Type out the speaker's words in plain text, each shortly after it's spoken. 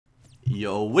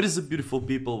Yo, what is up, beautiful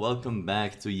people? Welcome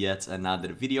back to yet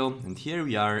another video, and here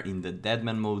we are in the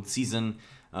Deadman mode season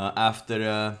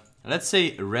after let's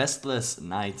say restless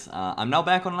night. I'm now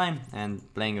back online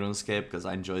and playing RuneScape because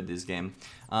I enjoyed this game.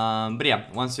 But yeah,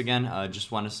 once again, I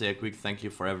just want to say a quick thank you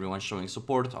for everyone showing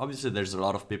support. Obviously there's a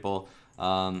lot of people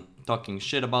talking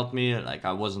shit about me, like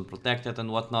I wasn't protected and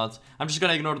whatnot. I'm just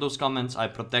gonna ignore those comments. I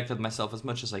protected myself as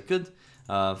much as I could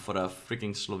for a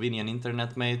freaking Slovenian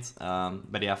internet mate.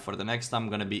 But yeah, for the next time I'm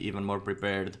gonna be even more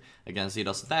prepared against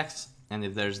DDoS attacks. And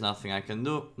if there's nothing I can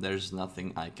do, there's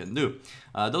nothing I can do.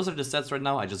 Those are the stats right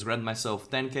now. I just grabbed myself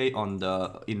 10k on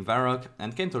in Varrock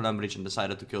and came to Lumbridge and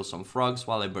decided to kill some frogs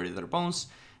while I buried their bones.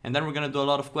 And then we're gonna do a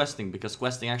lot of questing, because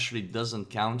questing actually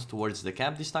doesn't count towards the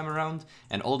cap this time around,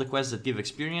 and all the quests that give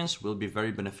experience will be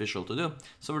very beneficial to do.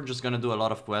 So we're just gonna do a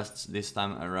lot of quests this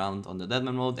time around on the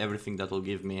Deadman mode. Everything that will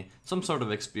give me some sort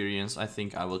of experience, I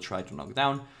think I will try to knock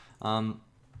down.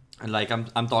 Like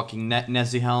I'm talking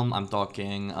Nezihelm, I'm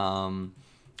talking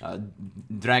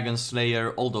Dragon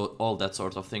Slayer, all that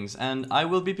sort of things, and I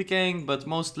will be PKing, but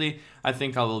mostly I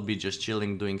think I will be just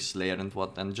chilling, doing Slayer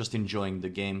and just enjoying the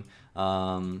game,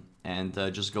 and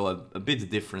just go a bit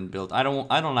different build. I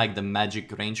don't like the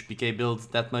magic range PK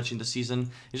build that much in the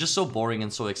season. It's just so boring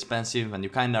and so expensive, and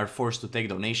you kind of are forced to take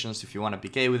donations if you want to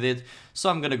PK with it. So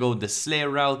I'm gonna go the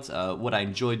Slayer route, what I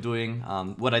enjoy doing,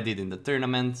 what I did in the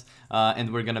tournament,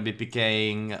 and we're gonna be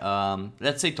PKing,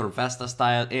 let's say Torvesta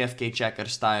style, AFK checker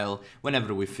style,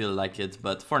 whenever we feel like it.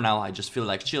 But for now, I just feel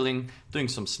like chilling, doing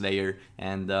some Slayer,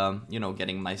 and you know,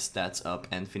 getting my stats up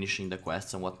and finishing the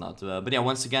quests and whatnot. But yeah,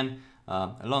 once again,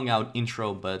 a long out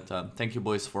intro, but thank you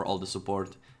boys for all the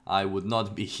support. I would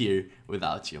not be here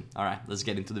without you. Alright, let's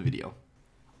get into the video.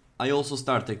 I also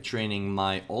started training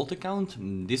my alt account.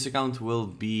 This account will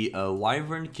be a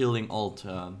wyvern killing alt.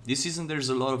 This season there's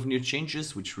a lot of new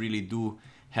changes which really do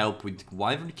help with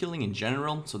wyvern killing in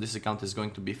general. So this account is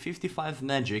going to be 55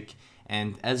 magic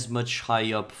and as much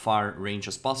high up far range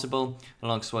as possible,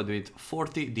 alongside with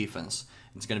 40 defense.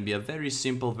 It's going to be a very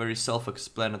simple, very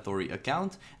self-explanatory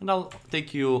account, and I'll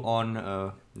take you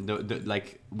on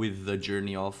with the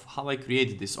journey of how I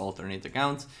created this alternate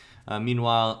account.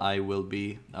 Meanwhile, I will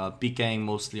be PKing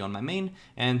mostly on my main,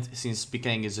 and since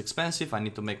PKing is expensive, I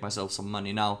need to make myself some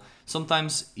money. Now,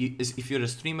 sometimes if you're a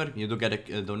streamer, you do get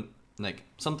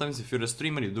sometimes if you're a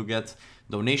streamer, you do get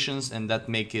donations, and that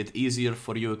make it easier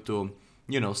for you to,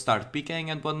 you know, start PKing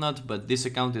and whatnot. But this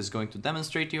account is going to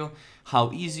demonstrate you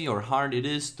how easy or hard it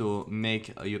is to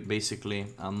make basically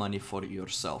money for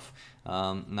yourself.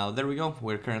 Now there we go,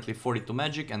 we're currently 42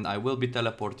 magic, and I will be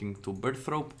teleporting to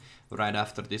Birthrope right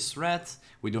after this rat.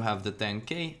 We do have the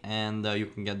 10k, and you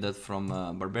can get that from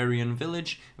Barbarian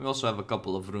Village. We also have a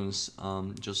couple of runes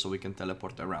just so we can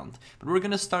teleport around. But we're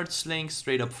gonna start slaying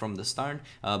straight up from the start.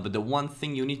 But the one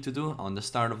thing you need to do on the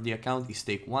start of the account is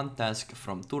take one task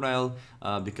from Turael,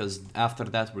 because after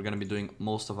that we're gonna be doing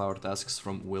most of our tasks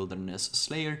from Wilderness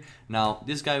Slayer. Now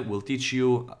this guy will teach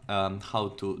you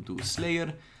how to do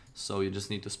Slayer. So you just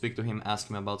need to speak to him, ask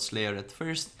him about Slayer at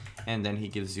first, and then he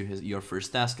gives you your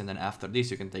first task, and then after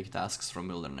this you can take tasks from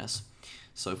Wilderness.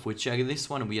 So if we check this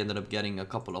one, we ended up getting a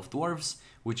couple of dwarves,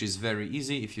 which is very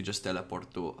easy if you just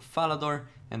teleport to Falador,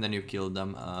 and then you kill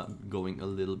them going a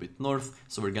little bit north.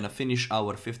 So we're gonna finish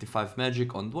our 55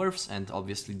 magic on dwarves, and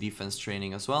obviously defense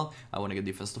training as well. I want to get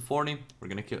defense to 40. We're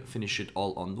gonna finish it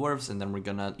all on dwarves, and then we're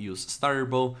gonna use Starter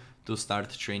Bow to start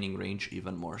training range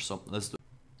even more. So let's do it.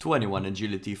 21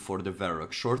 agility for the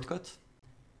Varrock shortcut.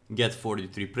 Get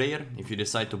 43 prayer. If you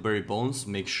decide to bury bones,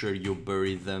 make sure you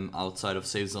bury them outside of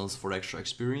safe zones for extra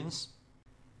experience.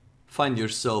 Find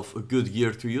yourself a good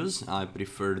gear to use. I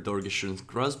prefer Dorgishn's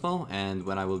crossbow, and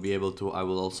when I will be able to, I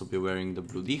will also be wearing the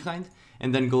blue Dehind.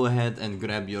 And then go ahead and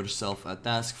grab yourself a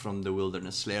task from the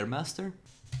Wilderness Slayer Master.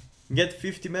 Get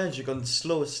 50 magic on the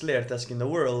slowest Slayer task in the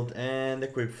world, and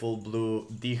equip full blue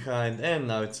Dehind, and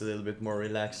now it's a little bit more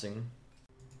relaxing.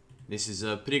 This is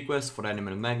a pre-quest for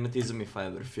Animal Magnetism if I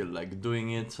ever feel like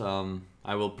doing it.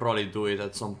 I will probably do it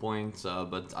at some point,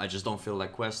 but I just don't feel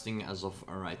like questing as of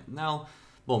right now.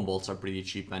 Bone bolts are pretty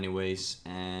cheap anyways,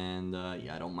 and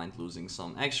yeah, I don't mind losing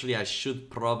some. Actually, I should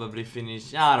probably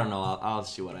finish, I don't know, I'll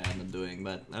see what I end up doing,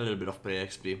 but a little bit of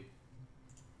pre-XP.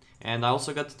 And I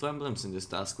also got 2 emblems in this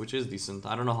task, which is decent.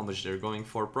 I don't know how much they're going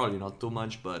for, probably not too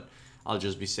much, but I'll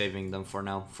just be saving them for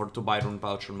now, to buy rune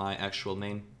pouch on my actual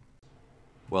main.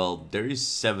 Well, there is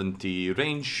 70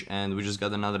 range, and we just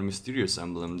got another mysterious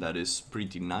emblem that is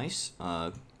pretty nice.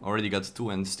 Already got 2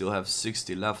 and still have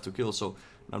 60 left to kill, so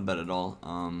not bad at all.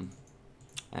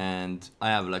 And I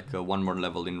have like one more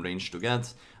level in range to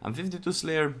get. I'm 52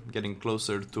 Slayer, getting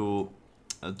closer to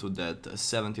to that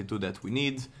 72 that we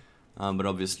need, but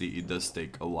obviously it does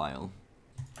take a while.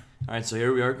 Alright, so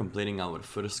here we are completing our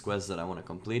first quest that I want to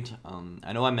complete.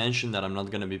 I know I mentioned that I'm not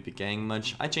going to be PKing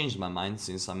much. I changed my mind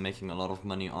since I'm making a lot of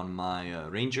money on my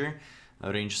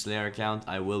Range Slayer account.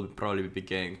 I will probably be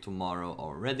PKing tomorrow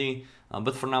already.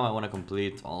 But for now I want to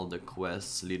complete all the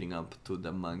quests leading up to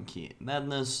the Monkey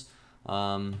Madness.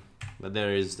 But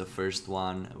there is the first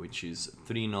one, which is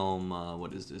 3 Gnome,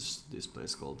 what is this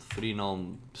place called? 3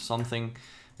 Gnome something.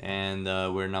 And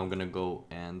we're now gonna go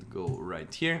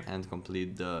right here and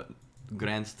complete the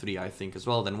Grand 3, I think, as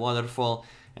well, then Waterfall,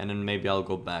 and then maybe I'll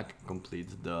go back and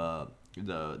complete the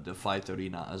fight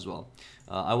arena as well.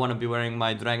 I want to be wearing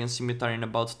my Dragon Scimitar in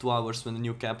about 2 hours when the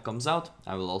new cap comes out.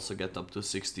 I will also get up to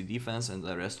 60 defense and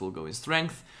the rest will go in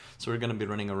strength. So we're gonna be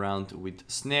running around with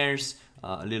snares,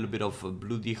 a little bit of a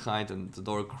bloody height and the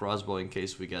door crossbow in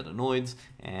case we get annoyed,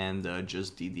 and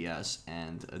just DDS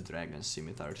and a Dragon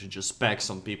Scimitar to just pack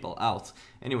some people out.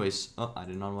 Anyways, oh, I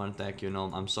did not want to attack you,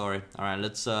 no, I'm sorry. Alright,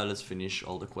 let's finish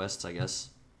all the quests, I guess.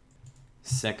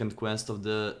 Second quest of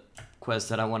the quest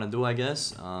that I want to do, I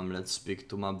guess. Let's speak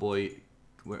to my boy.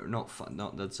 Where? No,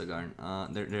 that's a Garn.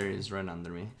 There he is right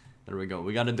under me. There we go.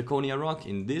 We got a Draconia Rock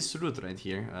in this route right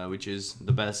here, which is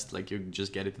the best. Like, you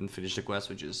just get it and finish the quest,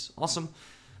 which is awesome.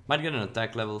 Might get an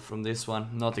attack level from this one.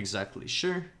 Not exactly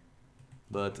sure,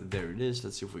 but there it is.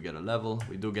 Let's see if we get a level.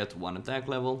 We do get 1 attack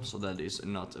level, so that is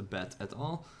not a bad at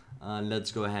all.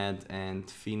 Let's go ahead and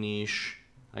finish.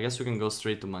 I guess we can go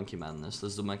straight to Monkey Madness.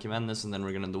 Let's do Monkey Madness and then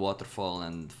we're gonna do Waterfall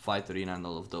and Fight Arena and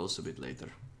all of those a bit later.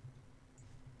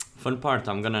 Fun part,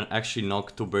 I'm gonna actually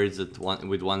knock 2 birds with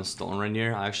 1 stone right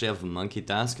here. I actually have a monkey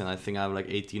task and I think I have like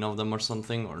 18 of them or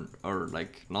something, or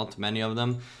like not many of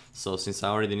them. So since I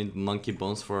already need monkey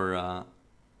bones for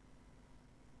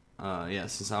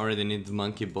since I already need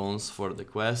monkey bones for the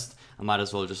quest, I might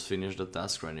as well just finish the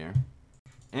task right here.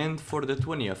 And for the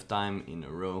 20th time in a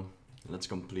row, let's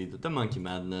complete the Monkey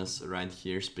Madness right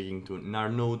here, speaking to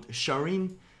Narnode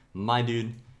Sharin, my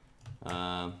dude.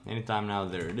 Anytime now,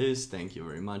 there it is. Thank you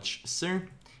very much, sir.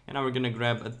 And now we're gonna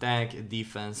grab attack,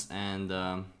 defense, and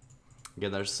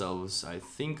get ourselves, I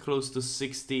think, close to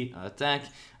 60 attack.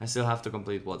 I still have to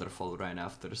complete Waterfall right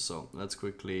after, so let's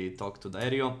quickly talk to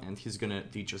Dario, and he's gonna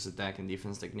teach us attack and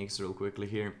defense techniques real quickly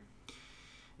here.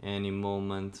 Any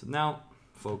moment now.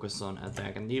 Focus on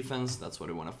attack and defense, that's what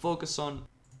we want to focus on.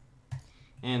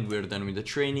 And we're done with the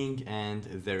training, and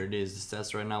there it is. The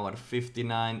stats right now are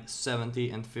 59, 70,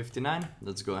 and 59.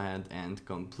 Let's go ahead and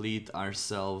complete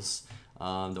ourselves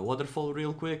the waterfall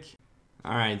real quick.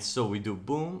 Alright, so we do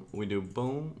boom, we do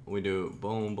boom, we do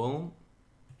boom, boom.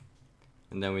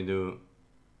 And then we do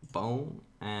boom,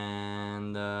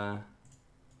 and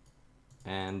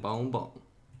boom, boom.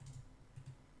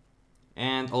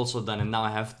 And also done, and now I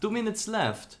have 2 minutes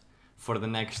left for the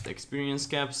next experience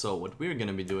cap. So what we're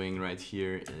gonna be doing right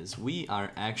here is we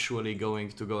are actually going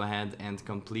to go ahead and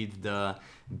complete the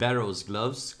Barrow's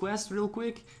Gloves quest real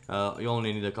quick. You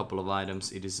only need a couple of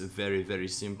items. It is very, very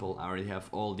simple. I already have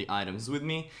all the items with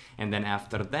me. And then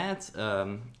after that,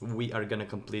 we are gonna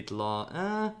complete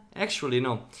actually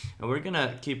no, we're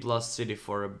gonna keep Lost City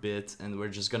for a bit, and we're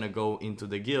just gonna go into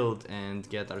the guild and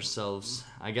get ourselves,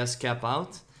 I guess, cap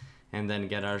out, and then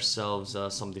get ourselves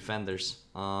some defenders.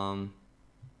 I'm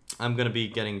gonna be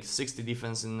getting 60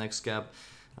 defense in the next cap,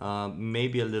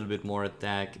 maybe a little bit more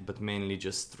attack, but mainly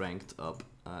just strength up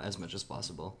as much as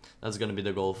possible. That's gonna be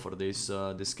the goal for this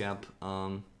this cap.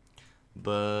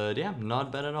 But yeah,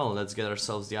 not bad at all. Let's get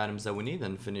ourselves the items that we need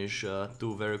and finish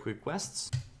 2 very quick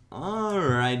quests.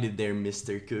 Alrighty there,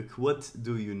 Mr. Cook, what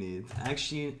do you need?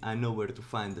 Actually, I know where to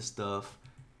find the stuff.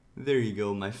 There you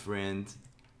go, my friend.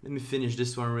 Let me finish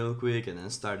this one real quick and then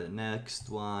start the next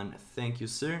one. Thank you,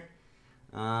 sir.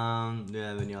 Do you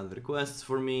have any other requests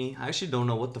for me? I actually don't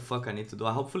know what the fuck I need to do.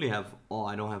 I hopefully have... Oh,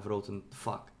 I don't have Rotten...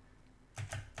 Fuck.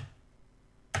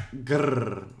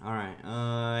 Grrr. Alright,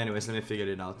 anyways, let me figure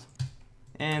it out.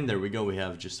 And there we go, we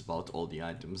have just about all the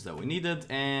items that we needed,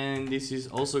 and this is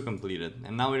also completed.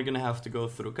 And now we're gonna have to go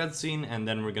through cutscene, and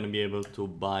then we're gonna be able to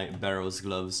buy Barrow's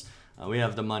Gloves. We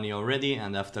have the money already,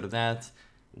 and after that,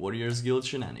 Warriors Guild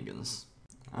shenanigans.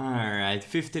 Alright,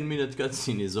 15-minute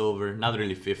cutscene is over. Not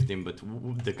really 15, but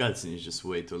the cutscene is just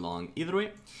way too long. Either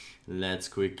way, let's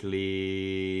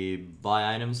quickly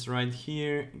buy items right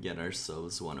here. Get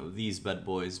ourselves one of these bad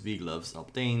boys, B-Gloves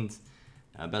obtained.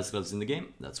 Best gloves in the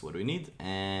game, that's what we need.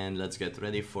 And let's get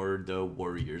ready for the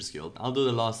Warriors Guild. I'll do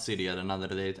the Lost City at another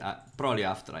date, probably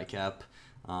after I cap.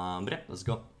 But yeah, let's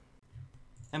go.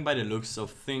 And by the looks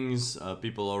of things,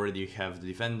 people already have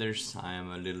defenders. I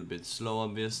am a little bit slow,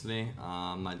 obviously.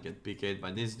 Might get PK'd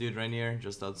by this dude right here,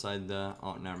 just outside the...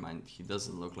 Oh, never mind. He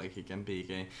doesn't look like he can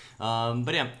PK.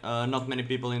 But yeah, not many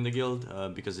people in the guild,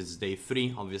 because it's day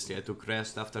 3. Obviously, I took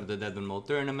rest after the Dead and Mode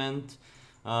tournament.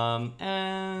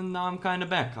 And now I'm kind of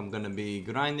back. I'm gonna be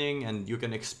grinding, and you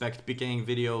can expect PKing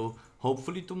video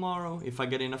hopefully tomorrow, if I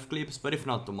get enough clips. But if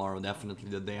not tomorrow, definitely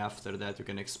the day after that, you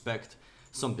can expect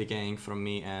some PKing from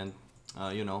me, and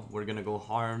you know, we're gonna go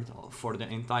hard for the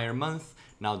entire month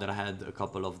now that I had a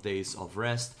couple of days of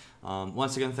rest.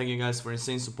 Once again, thank you guys for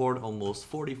insane support. Almost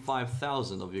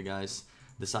 45,000 of you guys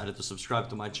decided to subscribe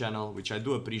to my channel, which I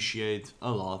do appreciate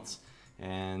a lot.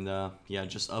 And yeah,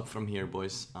 just up from here,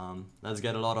 boys. Let's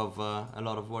get a lot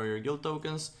of Warrior Guild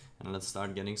tokens, and let's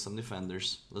start getting some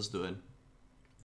defenders. Let's do it.